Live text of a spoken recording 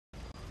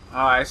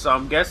Alright, so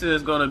I'm guessing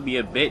there's gonna be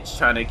a bitch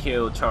trying to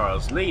kill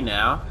Charles Lee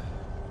now.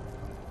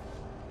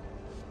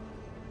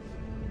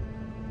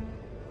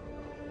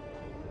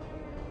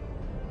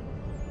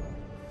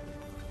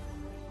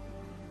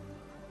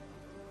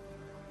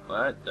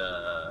 What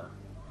the?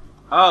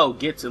 Oh,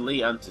 get to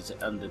Lee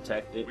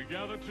undetected. We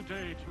gather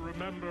today to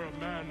remember a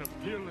man of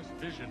fearless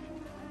vision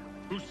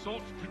who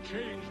sought to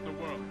change the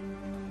world.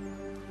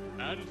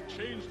 And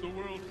change the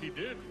world he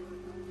did.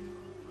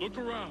 Look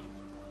around.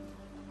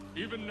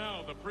 Even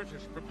now, the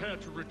British prepare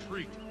to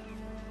retreat.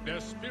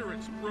 Their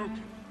spirits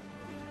broken.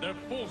 Their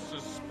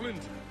forces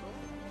splintered.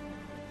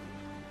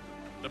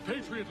 The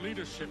Patriot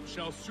leadership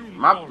shall soon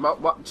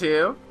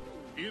Chill.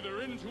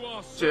 either into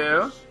our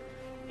service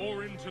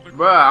or into the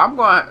Bruh, I'm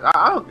going.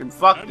 I don't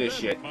fuck this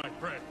shit. My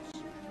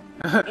friends,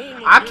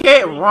 I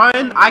can't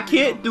run. I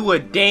can't do a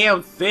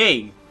damn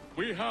thing.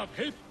 we have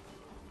hit.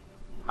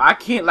 I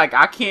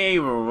can't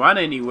even run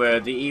anywhere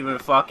to even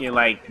fucking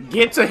like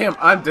get to him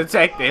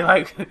undetected.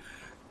 Like.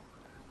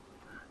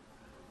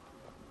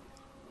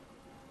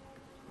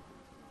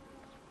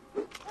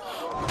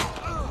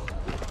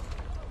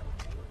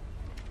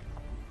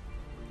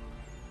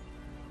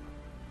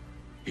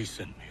 He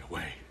sent me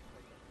away.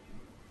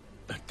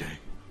 That day,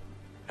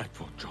 at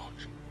Fort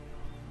George.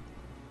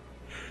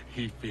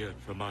 He feared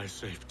for my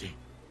safety.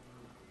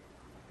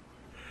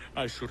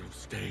 I should have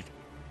stayed.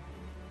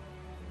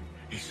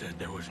 He said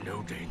there was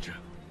no danger.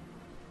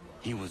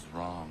 He was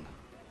wrong.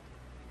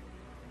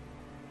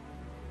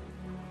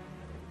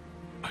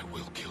 I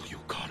will kill you,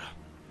 Connor.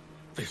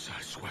 This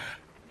I swear.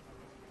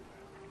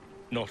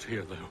 Not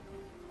here, though.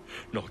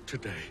 Not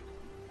today.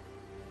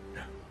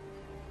 No.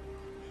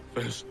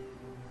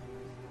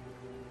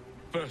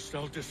 First,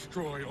 I'll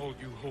destroy all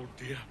you hold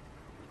dear.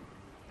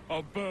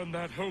 I'll burn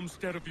that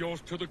homestead of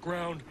yours to the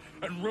ground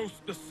and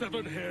roast the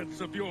severed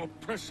heads of your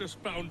precious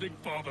founding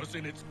fathers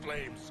in its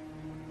flames.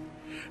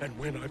 And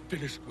when I've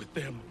finished with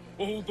them,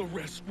 all the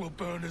rest will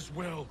burn as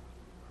well.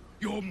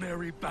 Your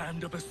merry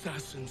band of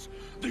assassins,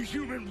 the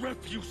human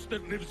refuse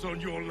that lives on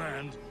your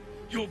land,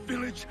 your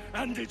village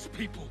and its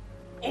people,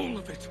 all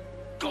of it,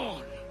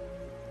 gone.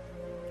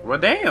 Well,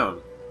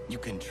 damn. You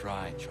can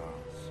try, Charles.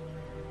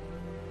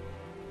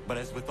 But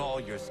as with all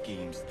your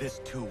schemes, this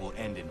too will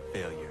end in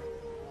failure.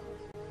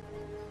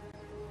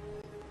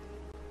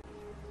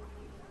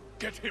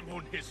 Get him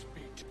on his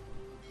feet.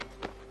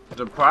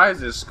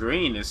 Surprised the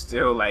screen is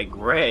still like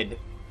red.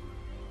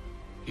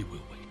 He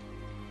will wait.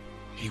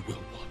 He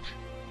will watch.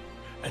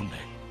 And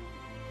then,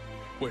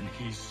 when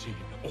he's seen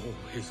all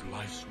his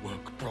life's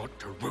work brought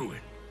to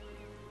ruin,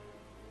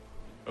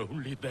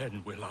 only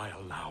then will I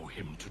allow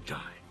him to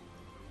die.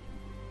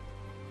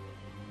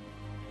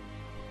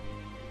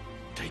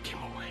 Take him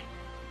away.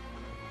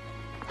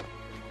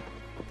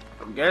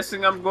 I'm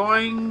guessing I'm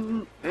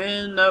going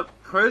in a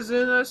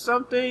prison or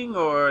something,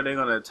 or are they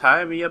gonna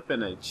tie me up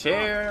in a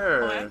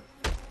chair? Or...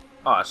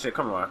 Oh shit!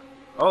 Come on.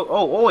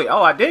 Oh wait!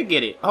 Oh, I did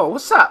get it. Oh,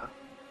 what's up?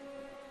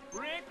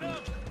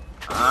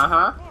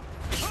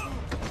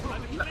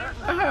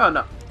 Hell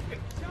no!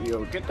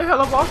 Yo, get the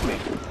hell up off me!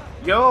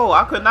 Yo,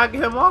 I could not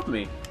get him off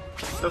me.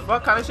 The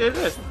fuck kind of shit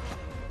is this?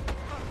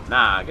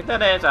 Nah, get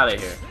that ass out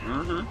of here.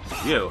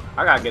 Yo,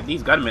 I gotta get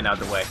these gunmen out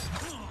the way.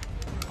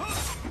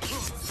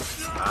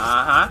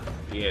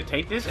 Yeah,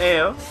 take this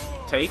L.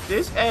 Take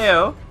this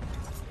L.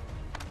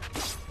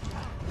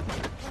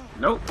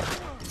 Nope.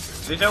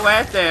 Sit your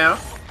ass down.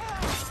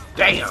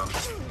 Damn.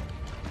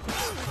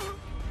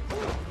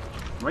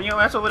 Bring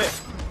your ass over there.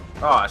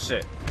 Oh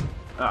shit.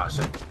 Oh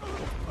shit.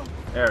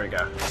 There we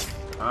go.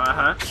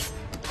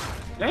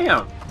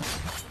 Damn.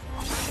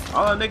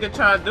 All a nigga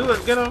trying to do is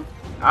get him.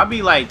 I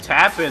be like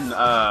tapping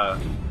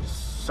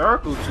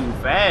circle too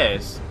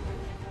fast.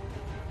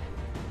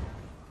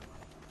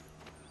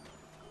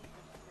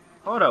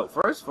 Hold up,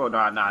 first of all,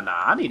 nah,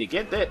 I need to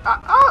get that.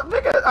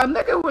 A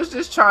nigga was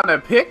just trying to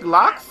pick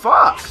lock,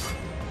 fuck.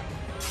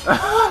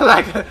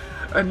 Like,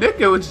 a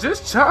nigga was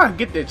just trying to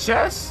get the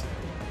chest.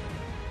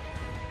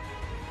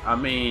 I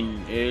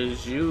mean,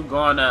 is you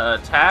gonna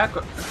attack?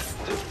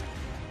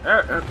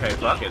 Okay,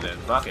 fuck it then,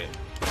 fuck it.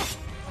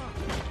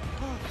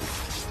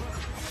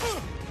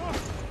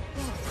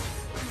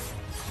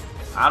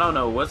 I don't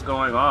know what's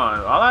going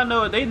on. All I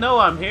know is they know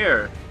I'm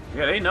here.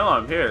 Yeah, they know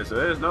I'm here, so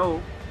there's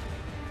no...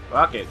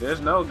 Fuck it,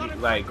 there's no,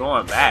 like,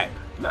 going back.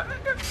 No,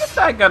 get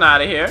that gun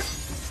out of here.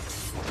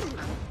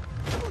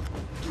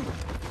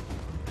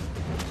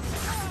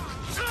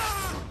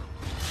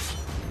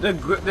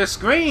 The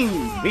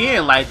screen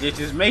being like this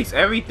just makes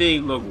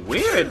everything look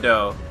weird,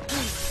 though.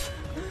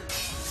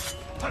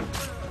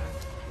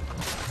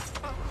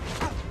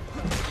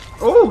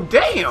 Oh,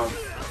 damn!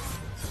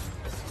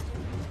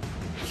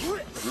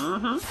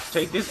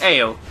 Take this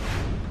L.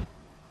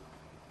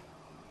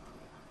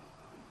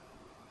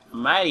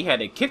 Mighty had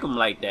to kick him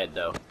like that,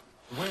 though.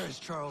 Where is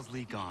Charles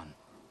Lee gone?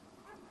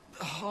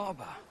 The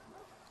harbor.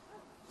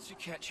 To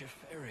catch a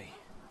ferry.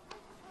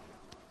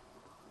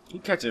 You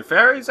catching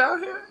ferries out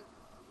here?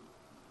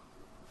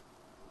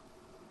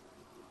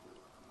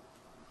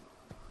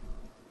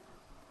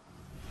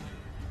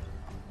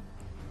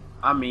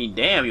 I mean,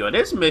 damn, yo,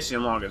 this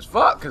mission long as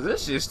fuck, cause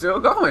this shit's still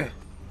going.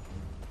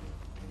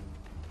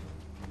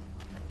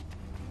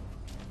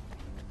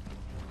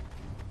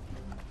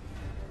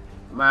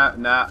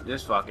 Nah,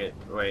 just fuck it.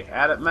 Wait,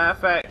 matter of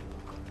fact,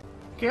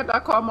 can't I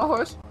call my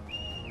horse?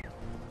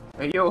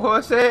 Hey, yo,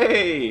 horse,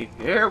 hey!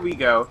 Here we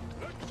go.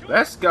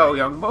 Let's go,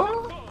 young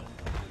boy.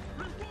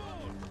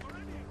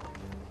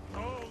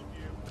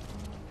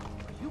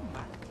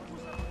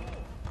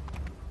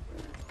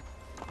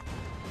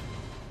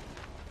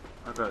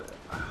 Okay.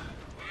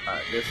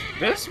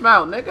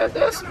 Dismount, nigga,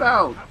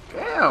 dismount.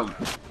 Damn.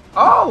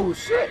 Oh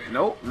shit.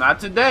 Nope, not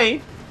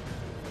today.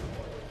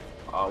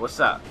 Oh, what's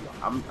up?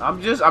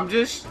 I'm just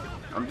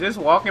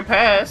walking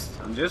past.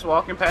 I'm just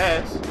walking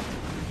past.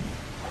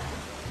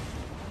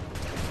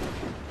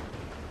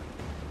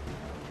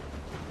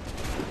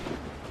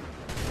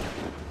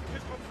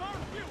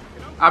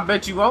 I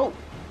bet you won't.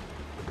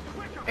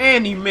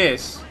 And he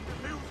missed.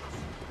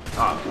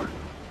 Oh.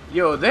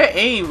 Yo, their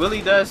aim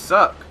really does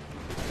suck.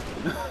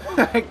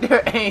 Like,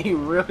 their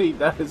aim really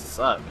does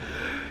suck.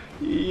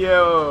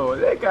 Yo,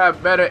 they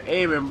got better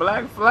aim in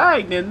Black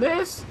Flag than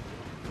this.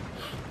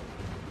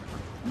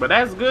 But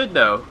that's good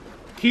though.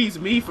 Keeps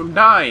me from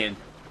dying.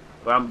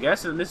 But I'm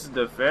guessing this is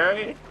the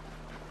ferry.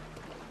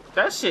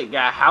 That shit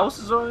got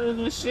houses on it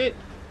and shit.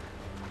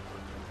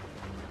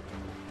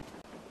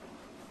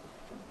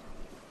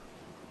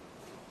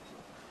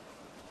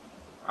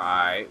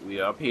 Alright, we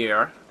up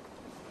here.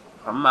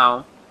 Come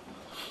on.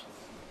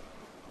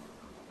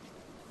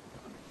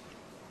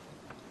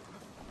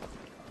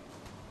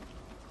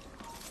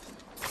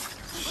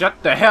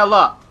 Shut the hell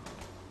up!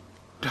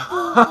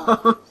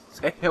 Don't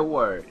say a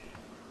word.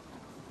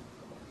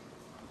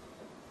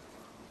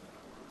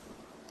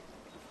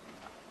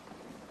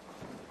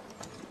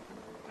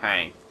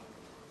 Hang.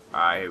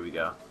 Alright, here we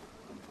go.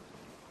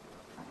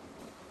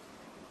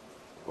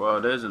 Well,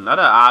 there's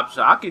another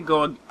option. I could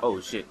go and... Oh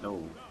shit,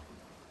 no.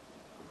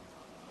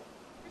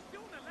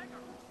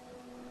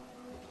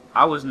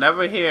 I was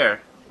never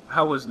here.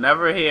 I was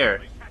never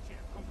here.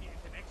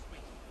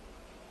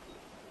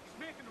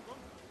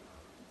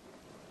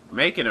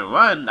 Making a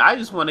run? I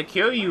just want to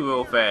kill you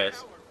real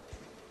fast.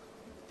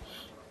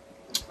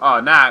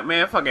 Oh, nah,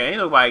 man, fuck it. Ain't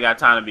nobody got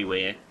time to be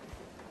waiting.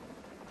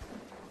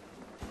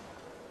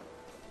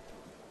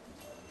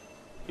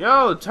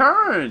 Yo,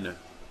 turn!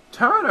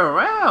 Turn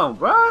around,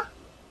 bruh!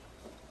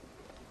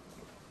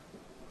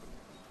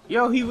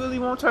 Yo, he really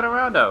won't turn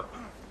around, though.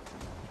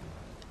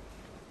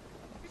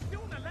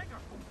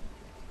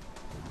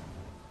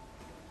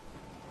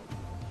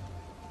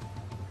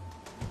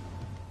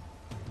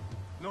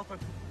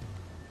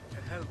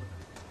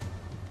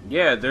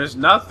 Yeah, there's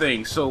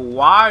nothing, so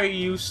why are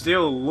you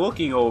still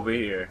looking over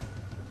here?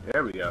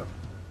 There we go.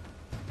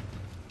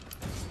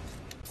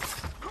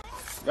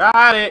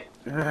 Got it!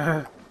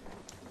 I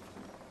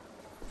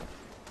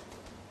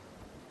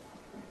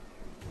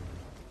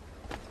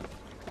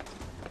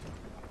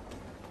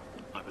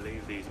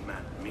believe these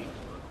men meet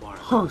require.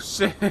 Oh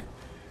shit.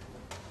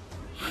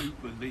 You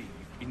believe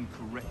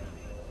incorrectly.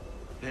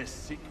 They're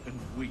sick and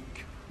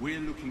weak. We're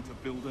looking to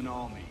build an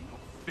army,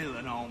 not fill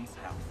an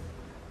almshouse.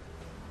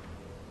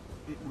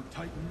 It would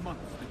take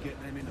months to get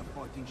them into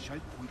fighting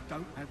shape. We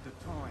don't have the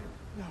time.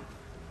 No,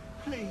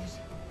 please.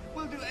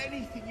 We'll do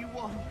anything you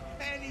want.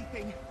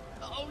 Anything.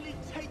 Only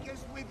take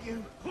us with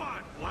you.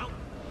 Quiet, well.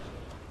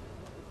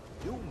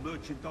 Your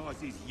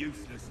merchandise is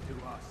useless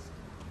to us.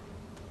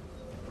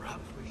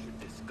 Perhaps we should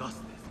discuss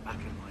this back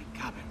in my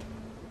cabin.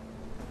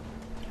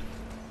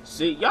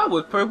 See, y'all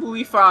was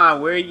perfectly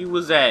fine where you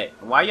was at.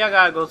 Why y'all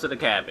gotta go to the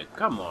cabin?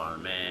 Come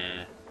on,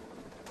 man.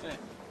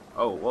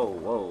 Oh, whoa,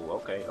 whoa,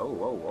 okay. Oh,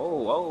 whoa, whoa,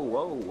 whoa,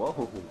 whoa,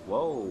 whoa,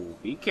 whoa.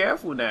 Be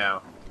careful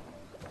now.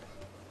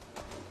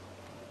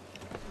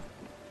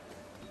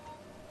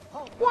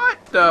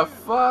 What the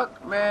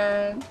fuck,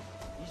 man?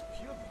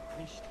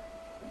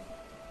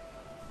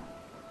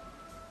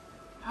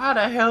 How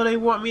the hell they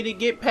want me to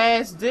get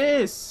past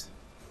this?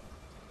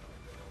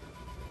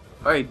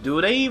 Wait,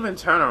 do they even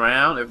turn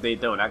around? If they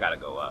don't, I gotta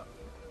go up.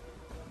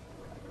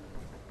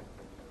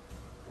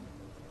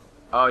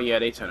 Oh yeah,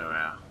 they turn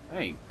around.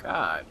 Thank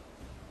God.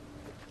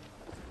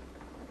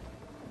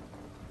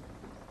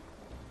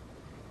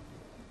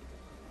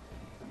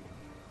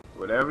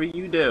 Whatever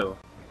you do,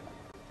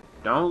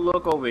 don't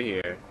look over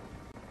here.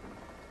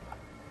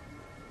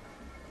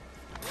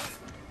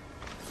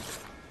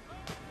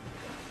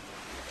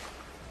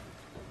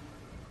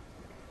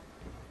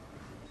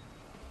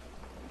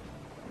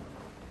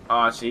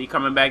 Oh, she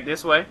coming back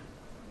this way?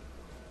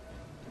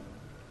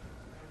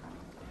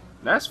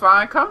 That's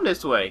fine. Come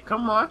this way.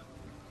 Come on.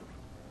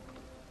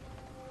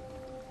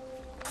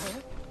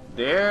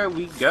 There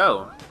we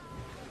go.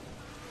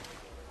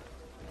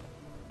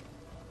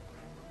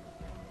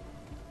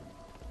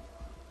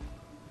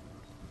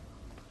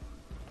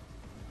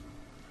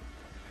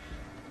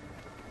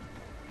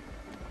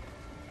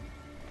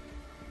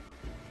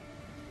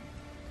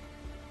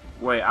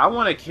 Wait, I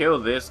want to kill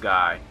this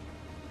guy.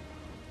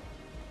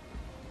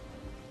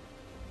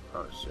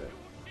 Oh shit.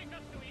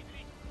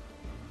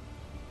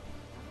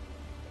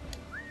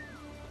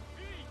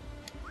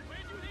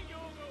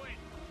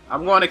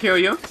 I'm going to kill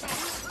you.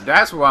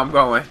 That's where I'm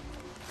going.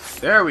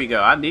 There we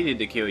go. I needed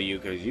to kill you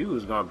because you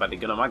was going about to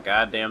get on my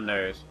goddamn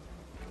nerves.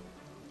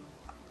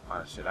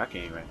 Oh shit, I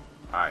can't even.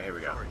 Alright, here we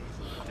go.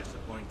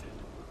 Disappointed.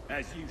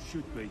 As you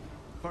should be.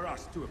 For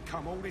us to have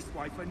come all this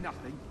way for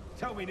nothing.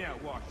 Tell me now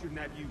why I shouldn't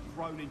have you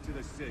thrown into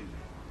the sea.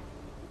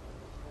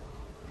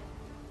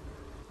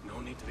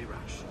 No need to be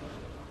rash.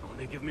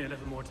 Only give me a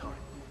little more time.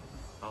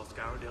 I'll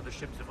scour the other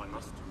ships if I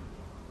must.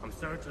 I'm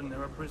certain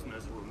there are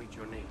prisoners who will meet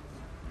your needs.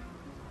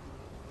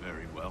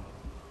 Very well.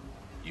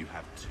 You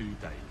have 2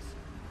 days.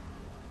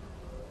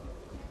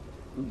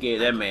 You gave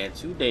that man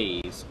 2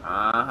 days.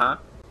 Uh-huh.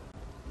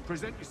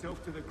 Present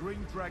yourself to the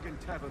Green Dragon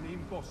Tavern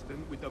in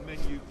Boston with the men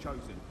you've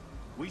chosen.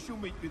 We shall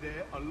meet you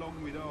there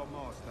along with our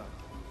master.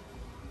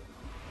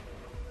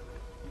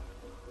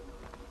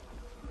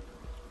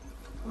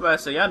 I'm about to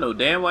say, y'all know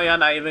damn well y'all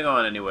not even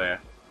going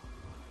anywhere.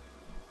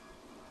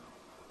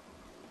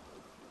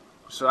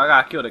 So I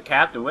gotta kill the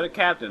captain. Where the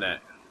captain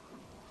at?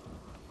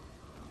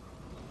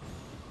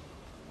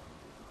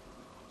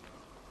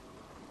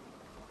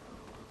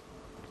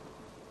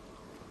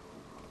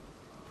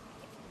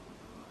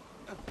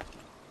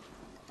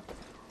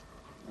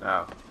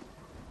 Oh.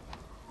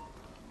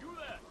 You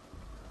there?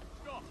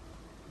 Stop.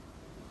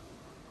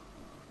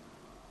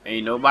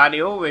 Ain't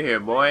nobody over here,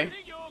 boy.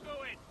 Think you're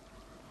going?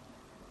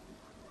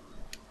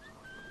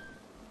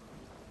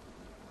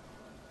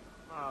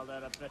 Oh, there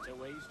are better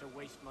ways to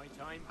waste my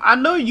time. I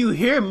know you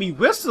hear me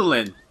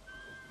whistling.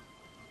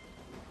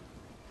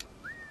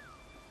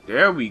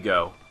 There we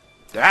go.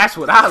 That's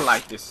what I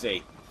like to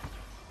say.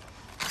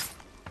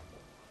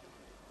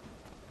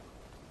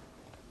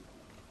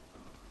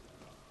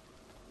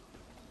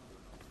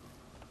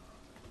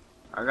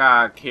 I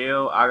gotta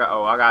kill. I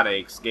gotta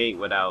escape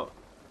without.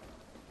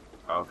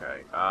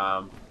 Okay.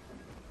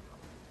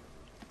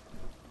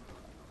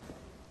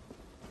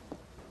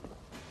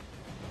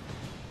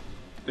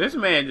 This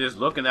man just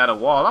looking at a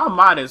wall. I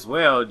might as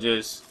well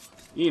just,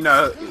 you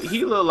know,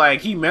 he look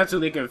like he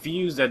mentally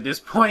confused at this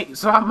point,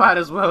 so I might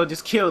as well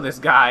just kill this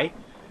guy.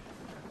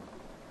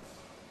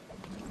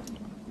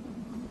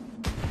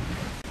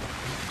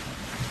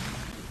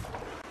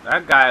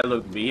 That guy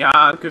looked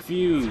beyond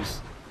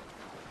confused.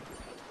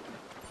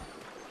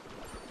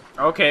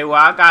 Okay, well,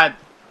 I got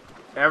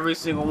every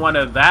single one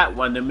of that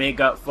one to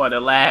make up for the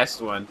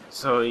last one.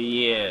 So,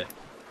 yeah.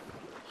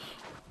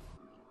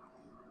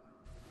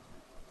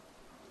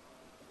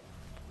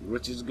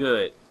 Which is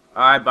good.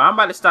 Alright, but I'm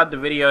about to stop the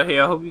video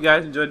here. I hope you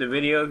guys enjoyed the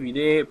video. If you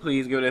did,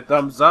 please give it a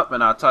thumbs up,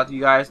 and I'll talk to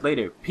you guys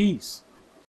later. Peace.